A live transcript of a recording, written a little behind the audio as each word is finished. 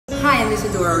I'm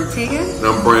Isadora Ortega. And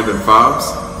I'm Brandon Fobbs.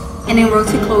 And in Road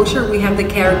to Closure, we have the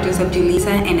characters of Julissa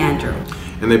and Andrew.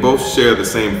 And they both share the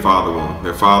same father wound.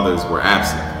 Their fathers were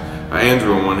absent.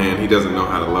 Andrew, on one hand, he doesn't know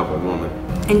how to love a woman.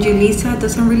 And Julissa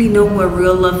doesn't really know what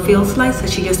real love feels like, so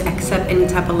she just accepts any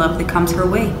type of love that comes her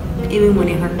way, even when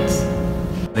it hurts.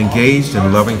 An engaged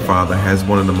and loving father has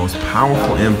one of the most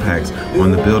powerful impacts on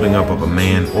the building up of a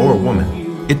man or a woman.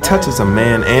 It touches a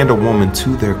man and a woman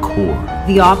to their core.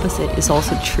 The opposite is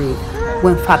also true.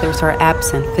 When fathers are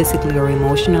absent physically or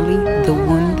emotionally, the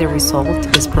wound that results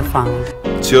is profound.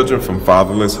 Children from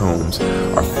fatherless homes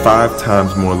are 5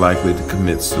 times more likely to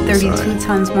commit suicide. 32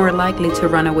 times more likely to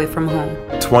run away from home.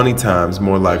 20 times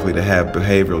more likely to have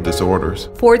behavioral disorders.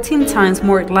 14 times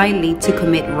more likely to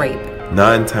commit rape.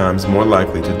 9 times more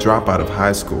likely to drop out of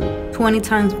high school. 20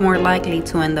 times more likely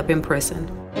to end up in prison.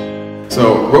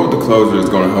 So, Road to Closure is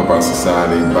going to help our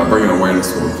society by bringing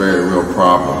awareness to a very real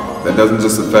problem that doesn't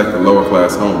just affect the lower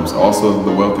class homes, also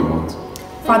the wealthy ones.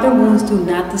 Father wounds do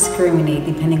not discriminate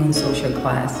depending on social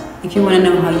class. If you want to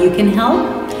know how you can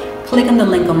help, click on the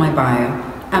link on my bio.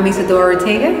 I'm Isadora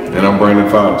Ortega. And I'm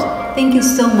Brandon Fobbs. Thank you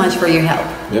so much for your help.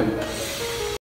 Yep.